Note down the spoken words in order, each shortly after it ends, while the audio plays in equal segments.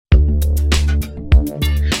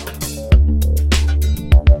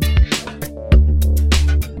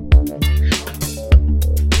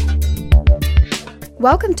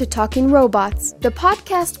Welcome to Talking Robots, the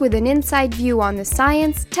podcast with an inside view on the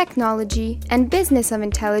science, technology, and business of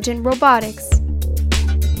intelligent robotics.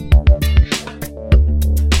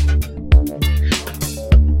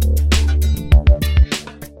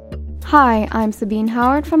 Hi, I'm Sabine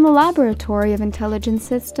Howard from the Laboratory of Intelligent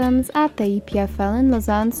Systems at the EPFL in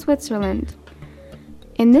Lausanne, Switzerland.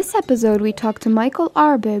 In this episode, we talk to Michael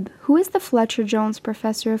Arbib, who is the Fletcher Jones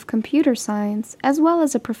Professor of Computer Science, as well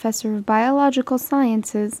as a Professor of Biological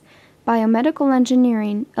Sciences, Biomedical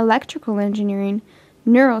Engineering, Electrical Engineering,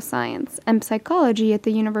 Neuroscience, and Psychology at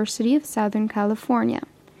the University of Southern California.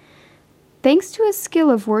 Thanks to his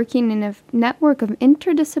skill of working in a network of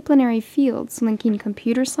interdisciplinary fields linking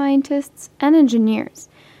computer scientists and engineers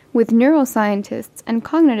with neuroscientists and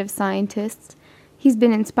cognitive scientists, he's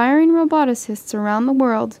been inspiring roboticists around the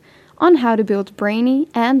world on how to build brainy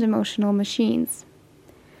and emotional machines.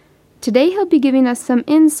 Today he'll be giving us some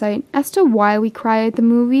insight as to why we cry at the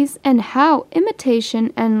movies and how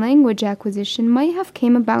imitation and language acquisition might have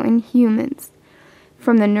came about in humans.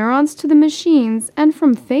 From the neurons to the machines and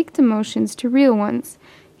from faked emotions to real ones,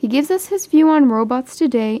 he gives us his view on robots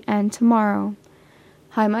today and tomorrow.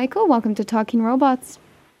 Hi Michael, welcome to Talking Robots.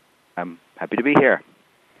 I'm happy to be here.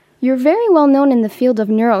 You're very well known in the field of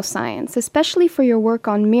neuroscience, especially for your work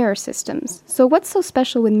on mirror systems. So what's so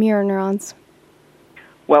special with mirror neurons?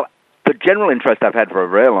 Well, the general interest I've had for a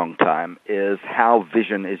very long time is how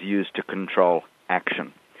vision is used to control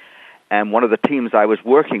action. And one of the teams I was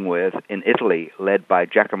working with in Italy, led by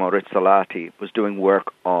Giacomo Rizzolatti, was doing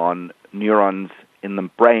work on neurons in the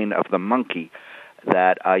brain of the monkey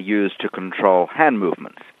that are used to control hand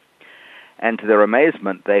movements. And to their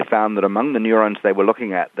amazement, they found that among the neurons they were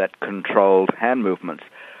looking at that controlled hand movements,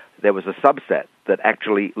 there was a subset that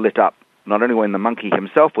actually lit up not only when the monkey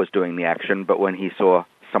himself was doing the action, but when he saw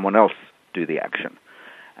someone else do the action.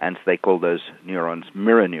 And so they called those neurons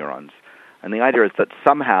mirror neurons. And the idea is that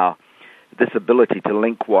somehow this ability to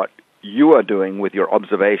link what you are doing with your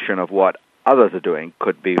observation of what others are doing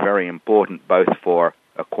could be very important both for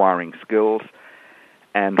acquiring skills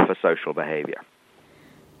and for social behavior.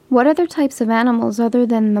 What other types of animals other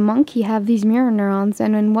than the monkey have these mirror neurons,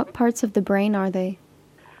 and in what parts of the brain are they?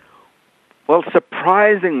 Well,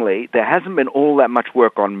 surprisingly, there hasn't been all that much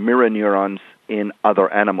work on mirror neurons in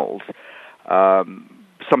other animals.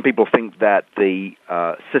 Some people think that the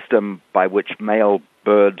system by which male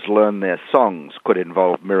birds learn their songs could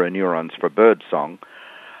involve mirror neurons for bird song.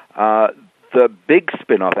 The big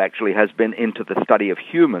spin-off actually has been into the study of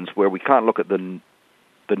humans, where we can't look at the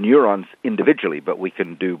neurons individually, but we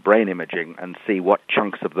can do brain imaging and see what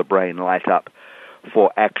chunks of the brain light up for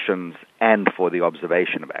actions and for the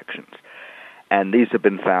observation of actions. And these have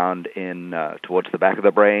been found in towards the back of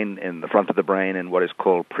the brain, in the front of the brain, in what is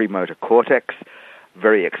called premotor cortex.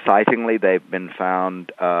 Very excitingly, they've been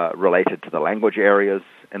found related to the language areas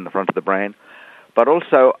in the front of the brain, but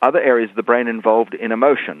also other areas of the brain involved in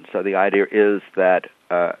emotion. So the idea is that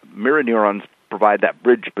mirror neurons provide that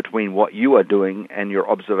bridge between what you are doing and your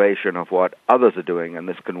observation of what others are doing, and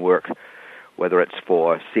this can work whether it's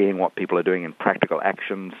for seeing what people are doing in practical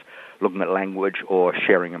actions, looking at language, or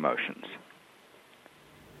sharing emotions.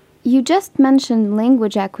 You just mentioned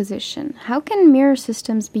language acquisition. How can mirror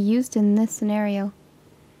systems be used in this scenario?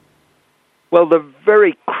 Well, the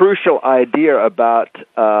very crucial idea about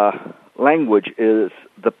language is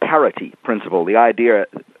the parity principle. The idea,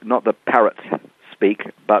 not that parrots speak,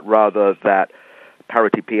 but rather that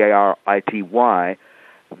parity, P-A-R-I-T-Y,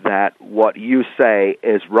 that what you say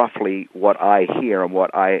is roughly what I hear, and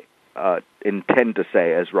what I intend to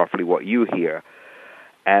say is roughly what you hear.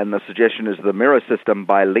 And the suggestion is the mirror system,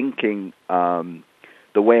 by linking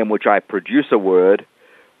the way in which I produce a word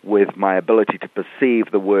with my ability to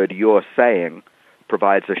perceive the word you're saying,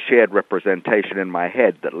 provides a shared representation in my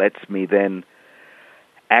head that lets me then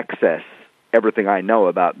access everything I know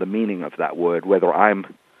about the meaning of that word, whether I'm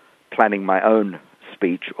planning my own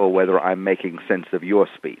speech or whether I'm making sense of your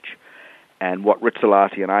speech. And what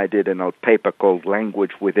Rizzolatti and I did in a paper called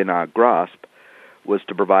Language Within Our Grasp was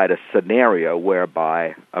to provide a scenario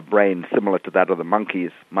whereby a brain similar to that of the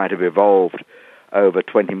monkeys might have evolved over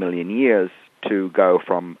 20 million years to go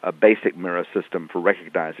from a basic mirror system for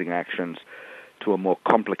recognizing actions to a more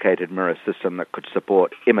complicated mirror system that could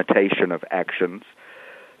support imitation of actions,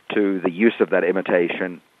 to the use of that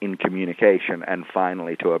imitation in communication, and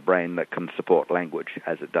finally to a brain that can support language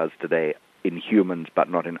as it does today in humans but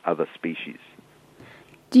not in other species.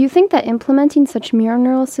 Do you think that implementing such mirror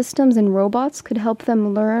neural systems in robots could help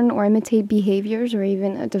them learn or imitate behaviors or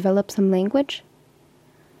even develop some language?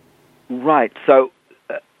 Right. So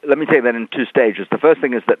let me take that in two stages. The first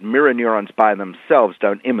thing is that mirror neurons by themselves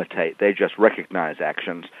don't imitate. They just recognize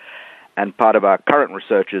actions. And part of our current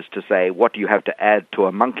research is to say, what do you have to add to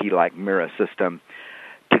a monkey-like mirror system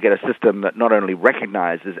to get a system that not only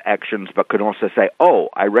recognizes actions, but can also say, oh,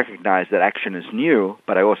 I recognize that action is new,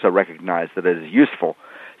 but I also recognize that it is useful,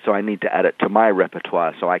 so I need to add it to my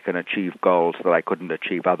repertoire so I can achieve goals that I couldn't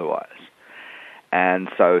achieve otherwise. And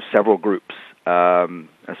so several groups,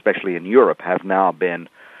 especially in Europe, have now been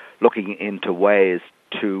looking into ways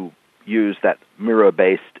to use that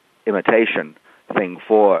mirror-based imitation thing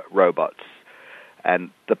for robots. And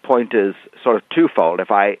the point is sort of twofold.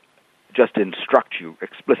 If I just instruct you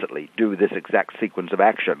explicitly, do this exact sequence of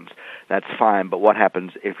actions, that's fine, but what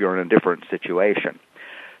happens if you're in a different situation?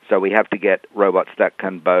 So we have to get robots that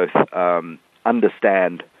can both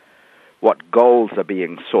understand what goals are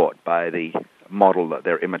being sought by the model that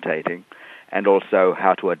they're imitating, and also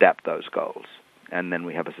how to adapt those goals. And then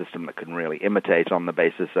we have a system that can really imitate on the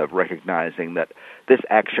basis of recognizing that this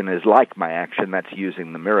action is like my action, that's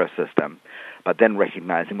using the mirror system, but then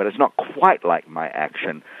recognizing, but it's not quite like my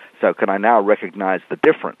action, so can I now recognize the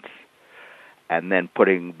difference? And then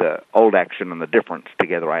putting the old action and the difference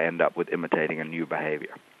together, I end up with imitating a new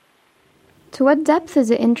behavior. To what depth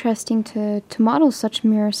is it interesting to model such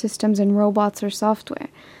mirror systems in robots or software?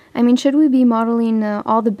 I mean, should we be modeling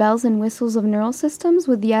all the bells and whistles of neural systems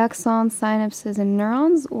with the axons, synapses, and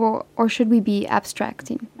neurons, or should we be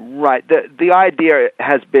abstracting? Right. The idea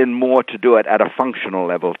has been more to do it at a functional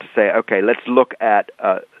level, to say, okay, let's look at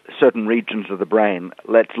certain regions of the brain.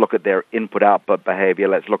 Let's look at their input-output behavior.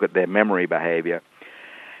 Let's look at their memory behavior.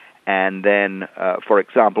 And then, for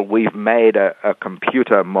example, we've made a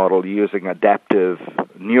computer model using adaptive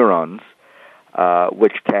neurons,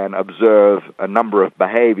 which can observe a number of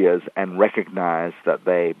behaviors and recognize that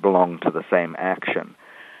they belong to the same action.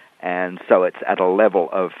 And so it's at a level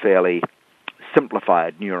of fairly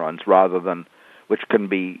simplified neurons rather than, which can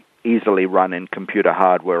be easily run in computer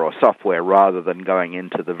hardware or software rather than going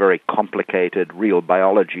into the very complicated real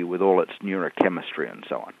biology with all its neurochemistry and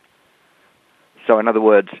so on. So in other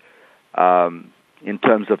words, in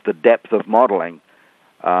terms of the depth of modeling,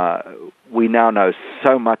 we now know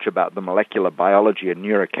so much about the molecular biology and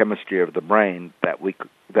neurochemistry of the brain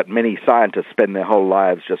that many scientists spend their whole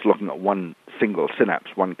lives just looking at one single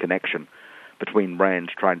synapse, one connection between brains,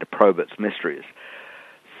 trying to probe its mysteries.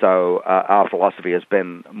 So our philosophy has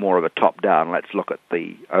been more of a top-down. Let's look at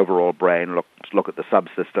the overall brain, let's look at the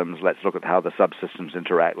subsystems, let's look at how the subsystems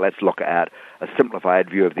interact, let's look at a simplified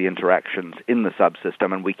view of the interactions in the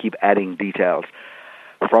subsystem, and we keep adding details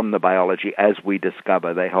from the biology as we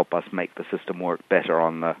discover. They help us make the system work better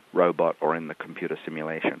on the robot or in the computer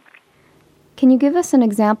simulation. Can you give us an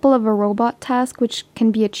example of a robot task which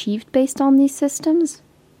can be achieved based on these systems?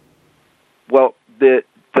 Well, the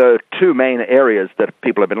two main areas that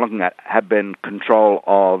people have been looking at have been control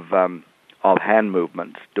of hand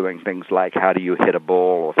movements, doing things like how do you hit a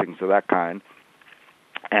ball or things of that kind.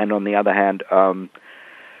 And on the other hand,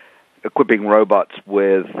 equipping robots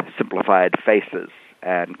with simplified faces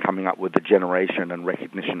and coming up with the generation and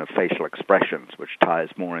recognition of facial expressions, which ties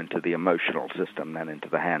more into the emotional system than into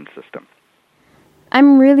the hand system.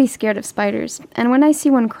 I'm really scared of spiders, and when I see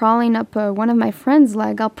one crawling up one of my friend's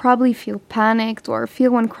leg, I'll probably feel panicked or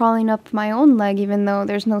feel one crawling up my own leg even though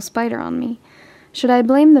there's no spider on me. Should I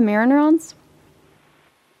blame the mirror neurons?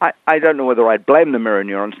 I don't know whether I'd blame the mirror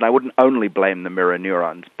neurons, and I wouldn't only blame the mirror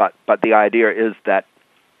neurons, but the idea is that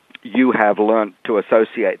you have learned to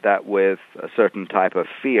associate that with a certain type of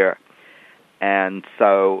fear, and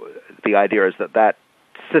so the idea is that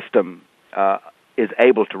system is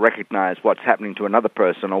able to recognize what's happening to another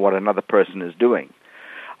person or what another person is doing.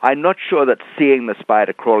 I'm not sure that seeing the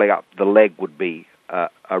spider crawling up the leg would be a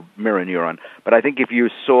mirror neuron, but I think if you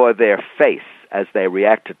saw their face as they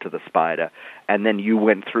reacted to the spider, and then you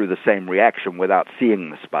went through the same reaction without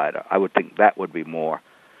seeing the spider, I would think that would be more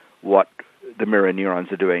what the mirror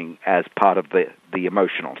neurons are doing as part of the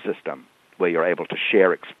emotional system, where you're able to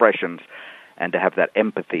share expressions and to have that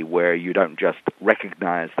empathy where you don't just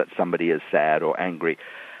recognize that somebody is sad or angry,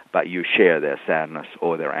 but you share their sadness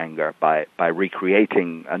or their anger by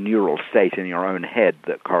recreating a neural state in your own head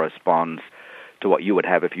that corresponds to what you would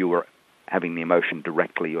have if you were having the emotion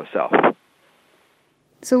directly yourself.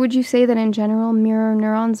 So would you say that in general mirror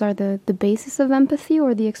neurons are the basis of empathy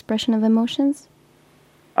or the expression of emotions?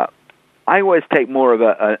 I always take more of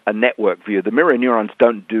a network view. The mirror neurons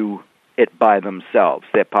don't do it by themselves.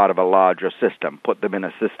 They're part of a larger system. Put them in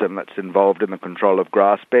a system that's involved in the control of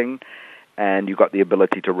grasping, and you've got the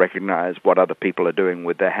ability to recognize what other people are doing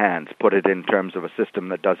with their hands. Put it in terms of a system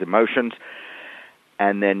that does emotions,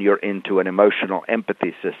 and then you're into an emotional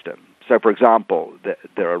empathy system. So, for example,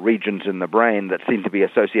 there are regions in the brain that seem to be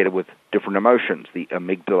associated with different emotions. The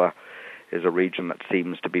amygdala is a region that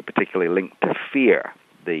seems to be particularly linked to fear.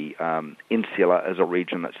 The insula is a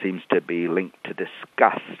region that seems to be linked to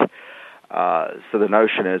disgust. So the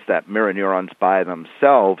notion is that mirror neurons by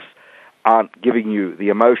themselves aren't giving you the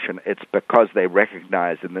emotion. It's because they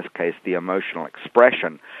recognize, in this case, the emotional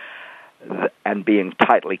expression and being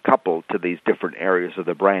tightly coupled to these different areas of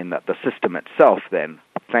the brain that the system itself then,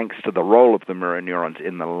 thanks to the role of the mirror neurons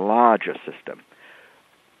in the larger system,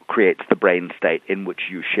 creates the brain state in which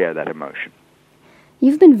you share that emotion.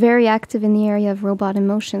 You've been very active in the area of robot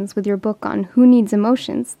emotions with your book on Who Needs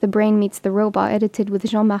Emotions? The Brain Meets the Robot, edited with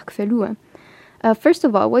Jean-Marc Feloux. First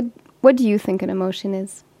of all, what do you think an emotion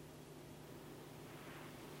is?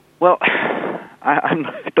 Well, I'm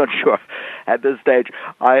not sure at this stage.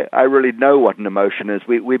 I really know what an emotion is.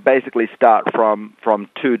 We basically start from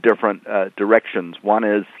two different directions. One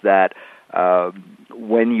is that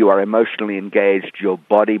when you are emotionally engaged, your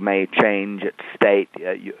body may change its state.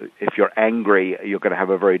 If you're angry, you're going to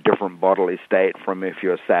have a very different bodily state from if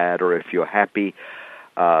you're sad or if you're happy.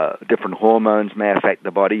 Different hormones may affect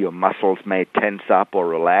the body. Your muscles may tense up or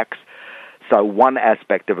relax. So one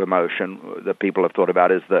aspect of emotion that people have thought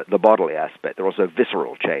about is the bodily aspect. There are also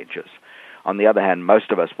visceral changes. On the other hand,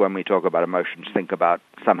 most of us, when we talk about emotions, think about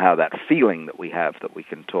somehow that feeling that we have that we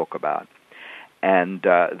can talk about. And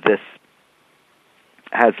this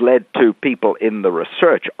has led to people in the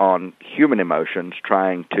research on human emotions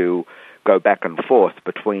trying to go back and forth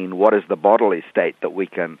between what is the bodily state that we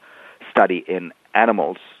can study in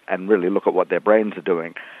animals and really look at what their brains are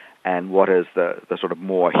doing, and what is the sort of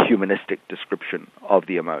more humanistic description of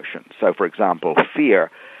the emotion. So, for example,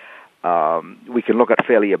 fear, we can look at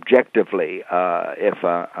fairly objectively. If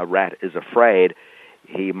a rat is afraid,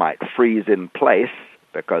 he might freeze in place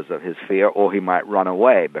because of his fear, or he might run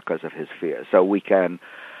away because of his fear. So we can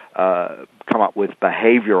come up with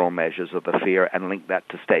behavioral measures of the fear and link that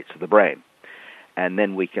to states of the brain. And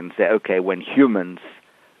then we can say, okay, when humans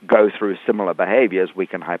go through similar behaviors, we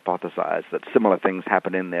can hypothesize that similar things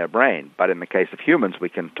happen in their brain. But in the case of humans, we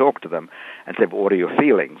can talk to them and say, well, what are your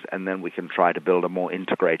feelings? And then we can try to build a more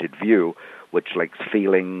integrated view, which links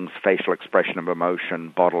feelings, facial expression of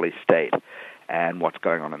emotion, bodily state, and what's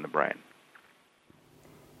going on in the brain.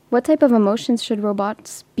 What type of emotions should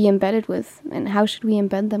robots be embedded with, and how should we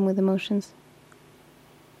embed them with emotions?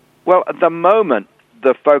 Well, at the moment,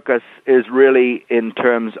 the focus is really in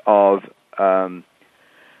terms of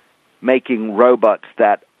making robots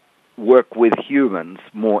that work with humans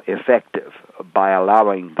more effective by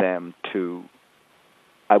allowing them to,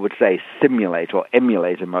 I would say, simulate or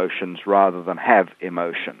emulate emotions rather than have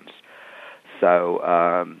emotions. So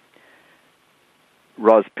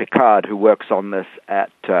Roz Picard, who works on this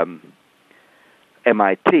at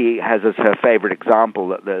MIT, has as her favorite example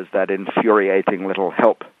that there's that infuriating little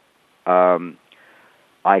help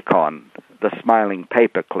icon, the smiling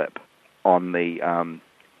paperclip on the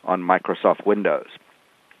on Microsoft Windows,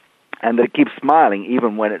 and that it keeps smiling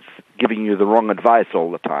even when it's giving you the wrong advice all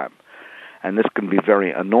the time, and this can be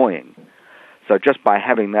very annoying. So just by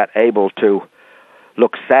having that able to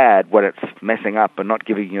look sad when it's messing up and not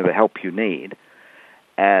giving you the help you need,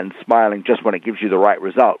 and smiling just when it gives you the right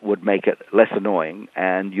result would make it less annoying,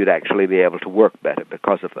 and you'd actually be able to work better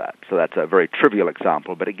because of that. So that's a very trivial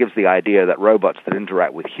example, but it gives the idea that robots that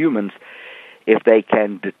interact with humans, if they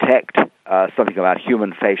can detect something about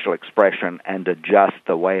human facial expression and adjust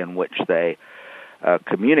the way in which they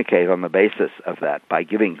communicate on the basis of that, by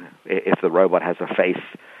giving, if the robot has a face,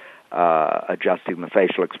 adjusting the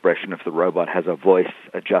facial expression, if the robot has a voice,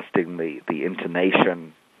 adjusting the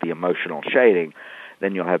intonation, the emotional shading,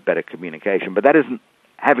 then you'll have better communication. But that isn't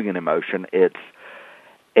having an emotion, it's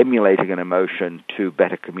emulating an emotion to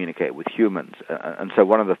better communicate with humans. And so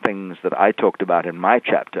one of the things that I talked about in my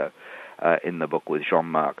chapter in the book with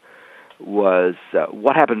Jean-Marc was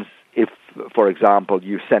what happens if, for example,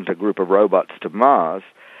 you sent a group of robots to Mars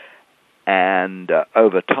and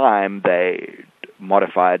over time they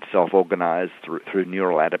modified, self-organized through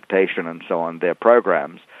neural adaptation and so on, their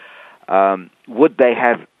programs. Would they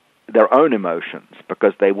have their own emotions?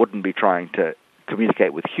 Because they wouldn't be trying to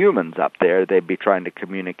communicate with humans up there, they'd be trying to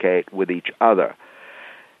communicate with each other.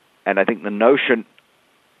 And I think the notion,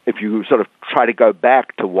 if you sort of try to go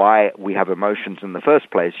back to why we have emotions in the first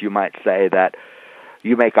place, you might say that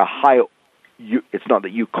you make a it's not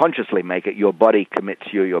that you consciously make it, your body commits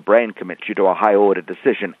you, your brain commits you to a high-order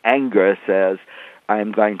decision. Anger says, I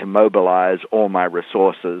am going to mobilize all my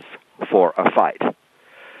resources for a fight.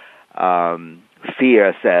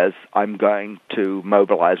 Fear says, I'm going to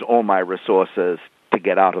mobilize all my resources to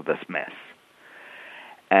get out of this mess.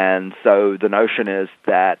 And so the notion is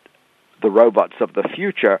that the robots of the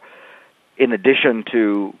future, in addition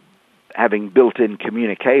to having built-in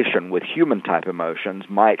communication with human-type emotions,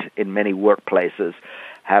 might, in many workplaces,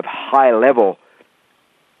 have high-level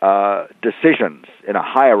decisions in a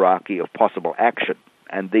hierarchy of possible action.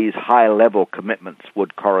 And these high-level commitments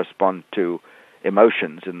would correspond to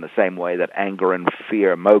emotions in the same way that anger and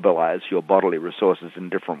fear mobilize your bodily resources in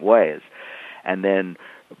different ways. And then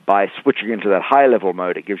by switching into that high-level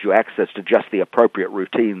mode, it gives you access to just the appropriate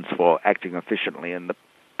routines for acting efficiently in the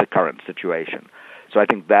current situation. So I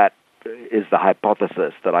think that is the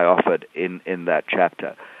hypothesis that I offered in that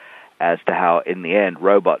chapter as to how, in the end,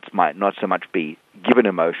 robots might not so much be given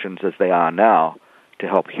emotions as they are now to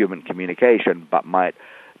help human communication, but might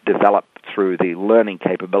develop through the learning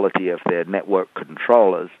capability of their network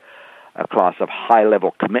controllers a class of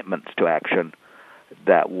high-level commitments to action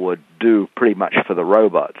that would do pretty much for the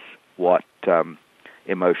robots what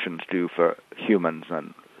emotions do for humans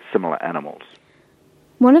and similar animals.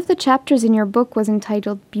 One of the chapters in your book was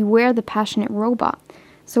entitled Beware the Passionate Robot.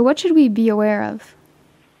 So what should we be aware of?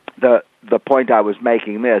 The point I was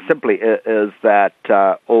making there simply is that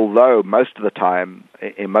although most of the time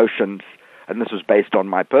emotions, and this was based on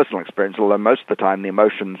my personal experience, although most of the time the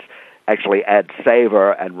emotions actually add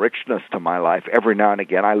savor and richness to my life, every now and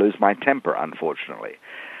again I lose my temper, unfortunately.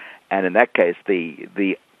 And in that case,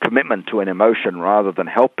 the commitment to an emotion rather than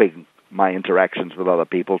helping my interactions with other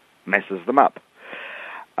people messes them up.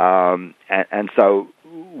 And so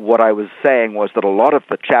what I was saying was that a lot of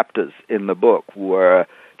the chapters in the book were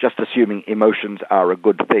just assuming emotions are a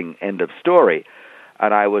good thing, end of story.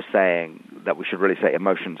 And I was saying that we should really say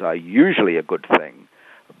emotions are usually a good thing,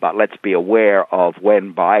 but let's be aware of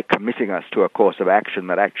when, by committing us to a course of action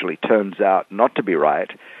that actually turns out not to be right,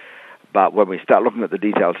 but when we start looking at the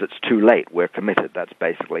details, it's too late. We're committed. That's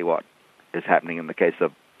basically what is happening in the case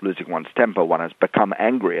of losing one's temper. One has become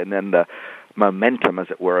angry, and then the momentum, as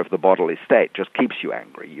it were, of the bodily state just keeps you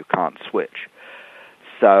angry. You can't switch.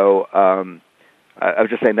 So I was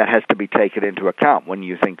just saying that has to be taken into account when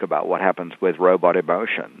you think about what happens with robot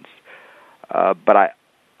emotions. But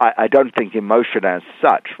I don't think emotion as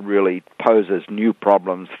such really poses new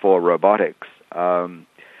problems for robotics.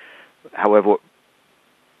 However,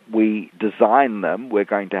 we design them, we're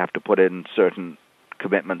going to have to put in certain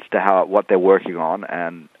commitments to what they're working on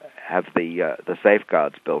and have the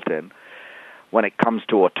safeguards built in. When it comes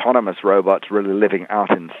to autonomous robots really living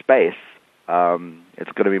out in space,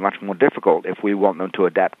 it's going to be much more difficult if we want them to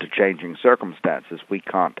adapt to changing circumstances. We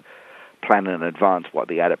can't plan in advance what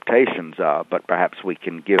the adaptations are, but perhaps we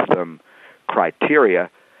can give them criteria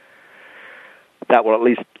that will at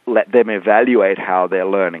least let them evaluate how they're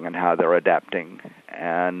learning and how they're adapting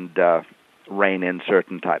and rein in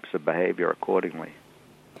certain types of behavior accordingly.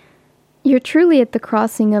 You're truly at the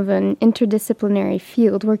crossing of an interdisciplinary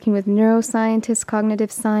field, working with neuroscientists,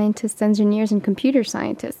 cognitive scientists, engineers, and computer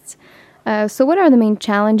scientists. So what are the main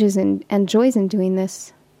challenges and joys in doing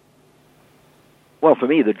this? Well, for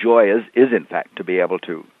me, the joy is in fact to be able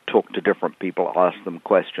to talk to different people, ask them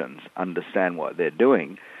questions, understand what they're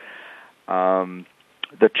doing.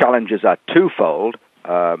 The challenges are twofold.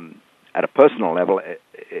 At a personal level,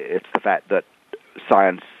 it's the fact that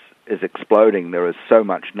science is exploding. There is so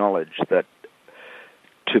much knowledge that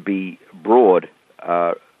to be broad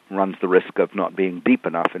runs the risk of not being deep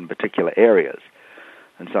enough in particular areas.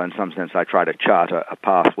 And so in some sense, I try to chart a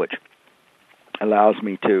path which allows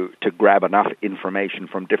me to grab enough information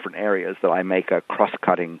from different areas that I make a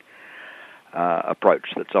cross-cutting approach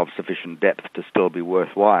that's of sufficient depth to still be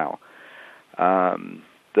worthwhile.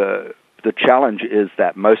 The challenge is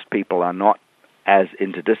that most people are not as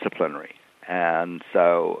interdisciplinary. And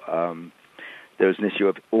so there's an issue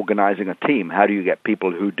of organizing a team. How do you get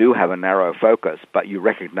people who do have a narrow focus, but you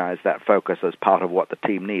recognize that focus as part of what the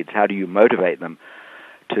team needs? How do you motivate them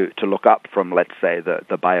to look up from, let's say,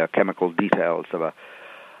 the biochemical details of a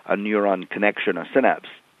neuron connection, a synapse,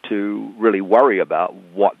 to really worry about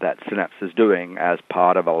what that synapse is doing as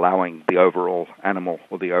part of allowing the overall animal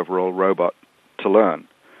or the overall robot to learn?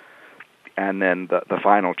 And then the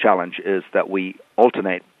final challenge is that we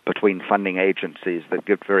alternate between funding agencies that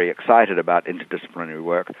get very excited about interdisciplinary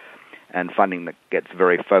work and funding that gets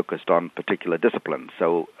very focused on particular disciplines.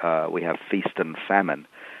 So we have feast and famine.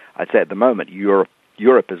 I'd say at the moment Europe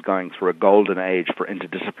is going through a golden age for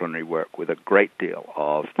interdisciplinary work with a great deal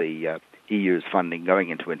of the EU's funding going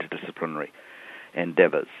into interdisciplinary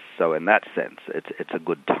endeavors. So in that sense, it's a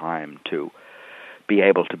good time to be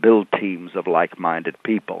able to build teams of like-minded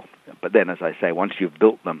people. But then, as I say, once you've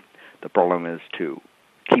built them, the problem is to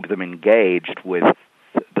keep them engaged with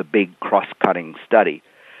the big cross-cutting study,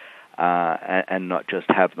 and not just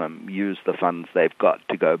have them use the funds they've got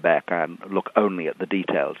to go back and look only at the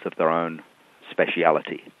details of their own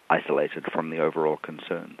speciality, isolated from the overall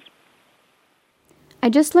concerns. I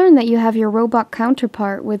just learned that you have your robot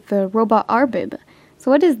counterpart with the robot Arbib. So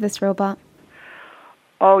what is this robot?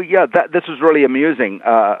 Oh, yeah, this was really amusing.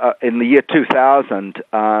 In the year 2000,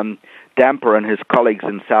 Damper and his colleagues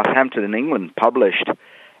in Southampton in England published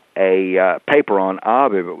a paper on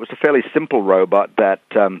Arbib. It was a fairly simple robot that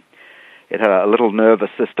it had a little nervous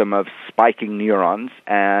system of spiking neurons,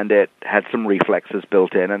 and it had some reflexes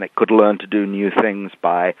built in, and it could learn to do new things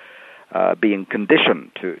by being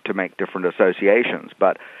conditioned to make different associations.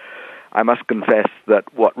 But I must confess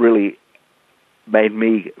that what really made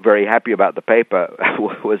me very happy about the paper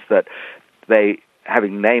was that they,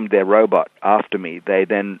 having named their robot after me, they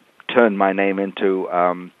then turned my name into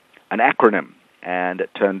an acronym, and it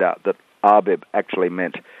turned out that Arbib actually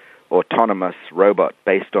meant autonomous robot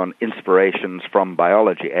based on inspirations from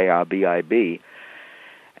biology, ARBIB.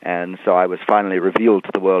 And so I was finally revealed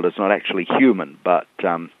to the world as not actually human, but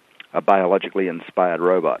a biologically inspired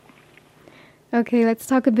robot. Okay, let's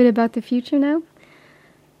talk a bit about the future now.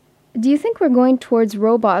 Do you think we're going towards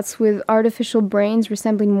robots with artificial brains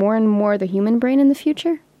resembling more and more the human brain in the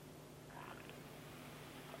future?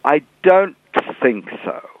 I don't think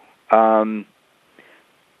so.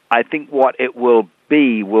 I think what it will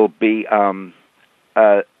be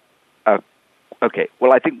okay.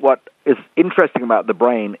 Well, I think what is interesting about the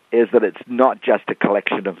brain is that it's not just a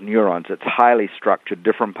collection of neurons. It's highly structured.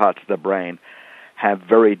 Different parts of the brain have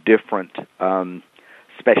very different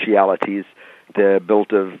specialities. They're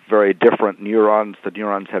built of very different neurons. The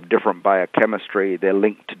neurons have different biochemistry. They're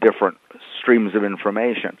linked to different streams of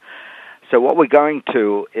information. So what we're going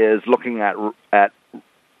to is looking at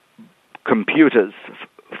computers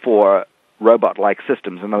for robot-like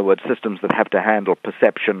systems. In other words, systems that have to handle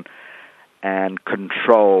perception and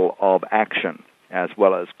control of action, as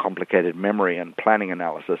well as complicated memory and planning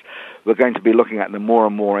analysis. We're going to be looking at them more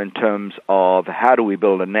and more in terms of how do we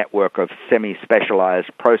build a network of semi-specialized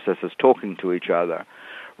processors talking to each other,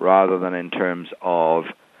 rather than in terms of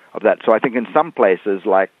that. So I think in some places,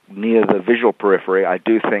 like near the visual periphery, I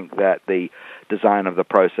do think that the design of the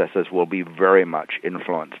processors will be very much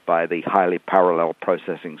influenced by the highly parallel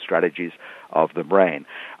processing strategies of the brain.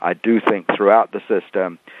 I do think throughout the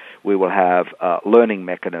system we will have learning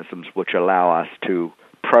mechanisms which allow us to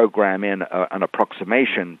program in an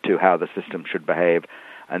approximation to how the system should behave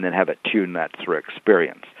and then have it tune that through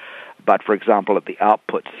experience. But, for example, at the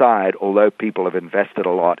output side, although people have invested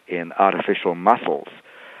a lot in artificial muscles,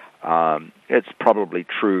 it's probably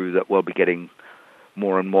true that we'll be getting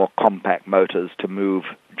more and more compact motors to move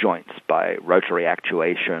joints by rotary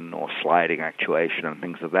actuation or sliding actuation and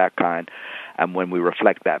things of that kind. And when we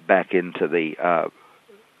reflect that back into the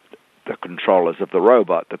controllers of the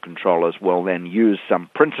robot, the controllers will then use some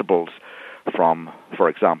principles from, for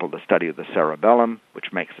example, the study of the cerebellum,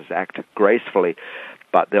 which makes us act gracefully,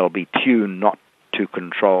 but they'll be tuned not to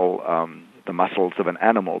control the muscles of an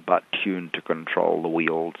animal, but tuned to control the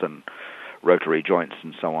wheels and rotary joints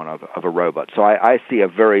and so on of a robot. So I see a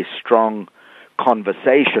very strong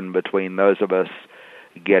conversation between those of us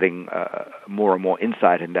getting more and more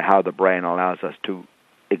insight into how the brain allows us to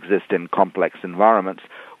exist in complex environments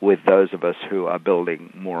with those of us who are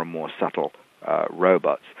building more and more subtle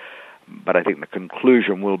robots. But I think the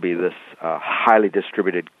conclusion will be this highly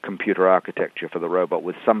distributed computer architecture for the robot,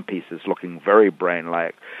 with some pieces looking very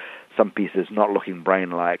brain-like, some pieces not looking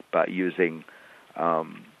brain-like, but using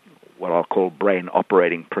what I'll call brain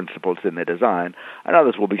operating principles in their design, and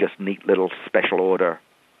others will be just neat little special order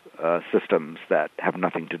systems that have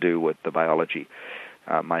nothing to do with the biology.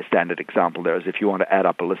 My standard example there is if you want to add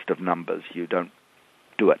up a list of numbers, you don't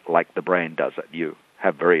do it like the brain does it. You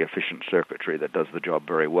have very efficient circuitry that does the job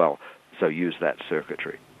very well, so use that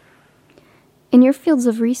circuitry. In your fields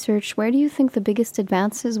of research, where do you think the biggest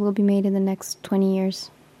advances will be made in the next 20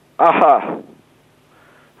 years? I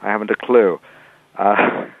haven't a clue.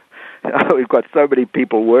 We've got so many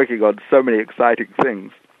people working on so many exciting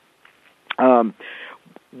things.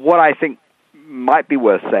 What I think might be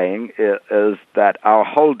worth saying is that our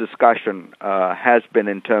whole discussion has been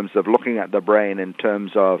in terms of looking at the brain in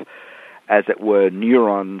terms of, as it were,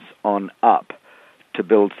 neurons on up to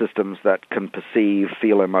build systems that can perceive,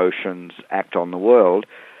 feel emotions, act on the world.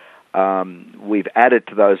 We've added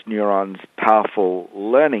to those neurons powerful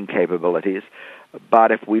learning capabilities.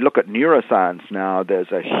 But if we look at neuroscience now,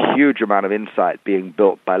 there's a huge amount of insight being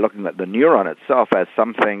built by looking at the neuron itself as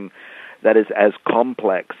something that is as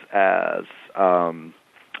complex as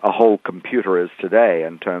a whole computer is today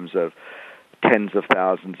in terms of tens of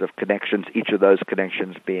thousands of connections, each of those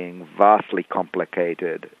connections being vastly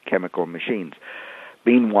complicated chemical machines.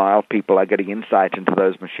 Meanwhile, people are getting insight into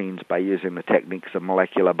those machines by using the techniques of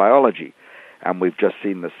molecular biology. And we've just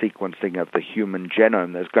seen the sequencing of the human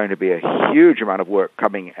genome. There's going to be a huge amount of work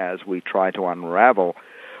coming as we try to unravel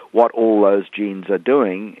what all those genes are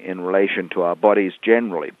doing in relation to our bodies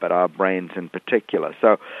generally, but our brains in particular.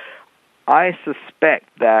 So I suspect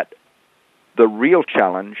that the real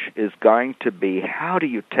challenge is going to be, how do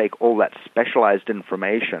you take all that specialized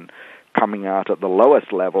information coming out at the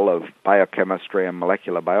lowest level of biochemistry and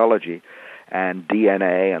molecular biology and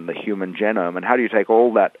DNA and the human genome, and how do you take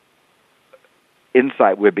all that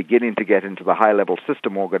insight we're beginning to get into the high-level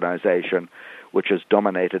system organization, which has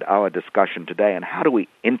dominated our discussion today, and how do we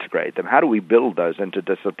integrate them? How do we build those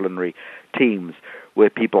interdisciplinary teams where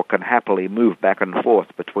people can happily move back and forth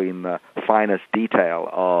between the finest detail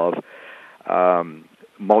of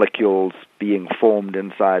molecules being formed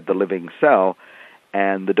inside the living cell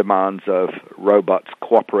and the demands of robots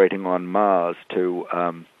cooperating on Mars to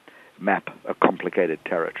map a complicated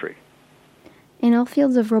territory? In all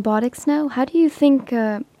fields of robotics now, how do you think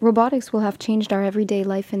robotics will have changed our everyday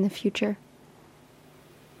life in the future?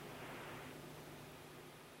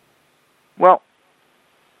 Well,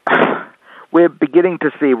 we're beginning to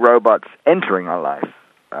see robots entering our life.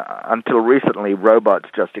 Until recently, robots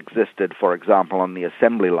just existed, for example, on the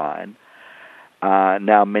assembly line.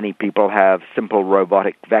 Now many people have simple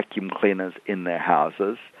robotic vacuum cleaners in their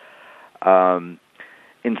houses.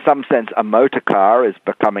 In some sense, a motor car is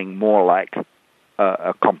becoming more like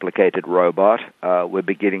a complicated robot. We're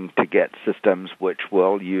beginning to get systems which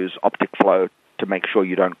will use optic flow to make sure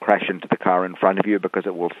you don't crash into the car in front of you, because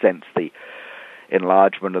it will sense the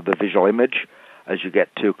enlargement of the visual image as you get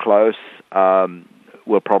too close.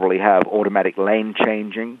 We'll probably have automatic lane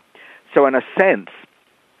changing. So in a sense,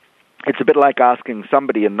 it's a bit like asking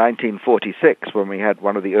somebody in 1946, when we had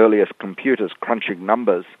one of the earliest computers crunching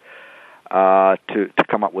numbers to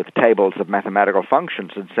come up with tables of mathematical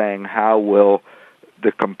functions, and saying, how will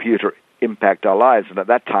the computer impact our lives? And at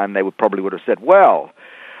that time, they probably would have said, well,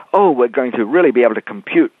 we're going to really be able to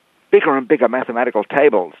compute bigger and bigger mathematical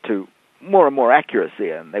tables to more and more accuracy,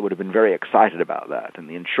 and they would have been very excited about that. And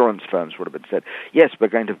the insurance firms would have been said, yes, we're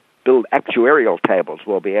going to build actuarial tables.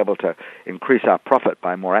 We'll be able to increase our profit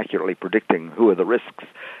by more accurately predicting who are the risks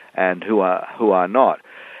and who are not.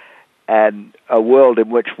 And a world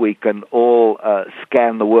in which we can all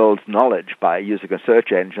scan the world's knowledge by using a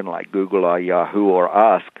search engine like Google or Yahoo or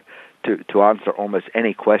Ask to answer almost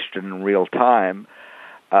any question in real time.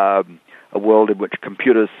 A world in which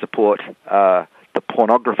computers support the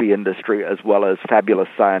pornography industry as well as fabulous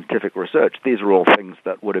scientific research. These are all things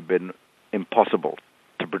that would have been impossible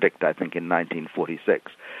to predict, I think, in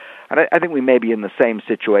 1946. And I think we may be in the same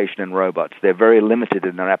situation in robots. They're very limited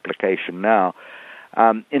in their application now.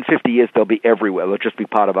 In 50 years, they'll be everywhere. They'll just be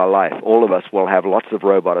part of our life. All of us will have lots of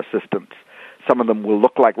robot assistants. Some of them will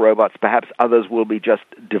look like robots. Perhaps others will be just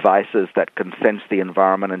devices that can sense the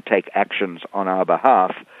environment and take actions on our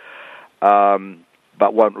behalf,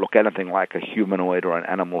 but won't look anything like a humanoid or an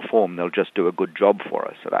animal form. They'll just do a good job for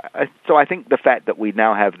us. So I think the fact that we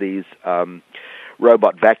now have these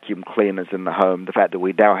robot vacuum cleaners in the home, the fact that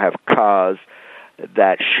we now have cars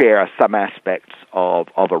that share some aspects of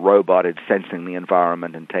a robot in sensing the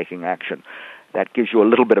environment and taking action, that gives you a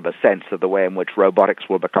little bit of a sense of the way in which robotics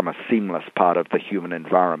will become a seamless part of the human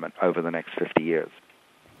environment over the next 50 years.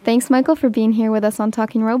 Thanks, Michael, for being here with us on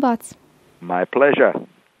Talking Robots. My pleasure.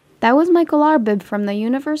 That was Michael Arbib from the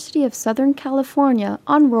University of Southern California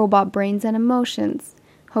on robot brains and emotions.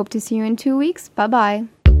 Hope to see you in 2 weeks. Bye-bye.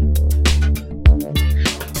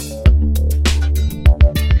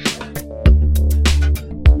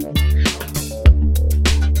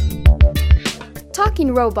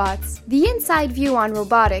 Talking Robots, the inside view on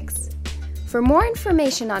robotics. For more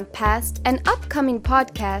information on past and upcoming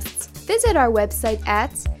podcasts, visit our website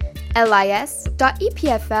at lis.epfl.ch.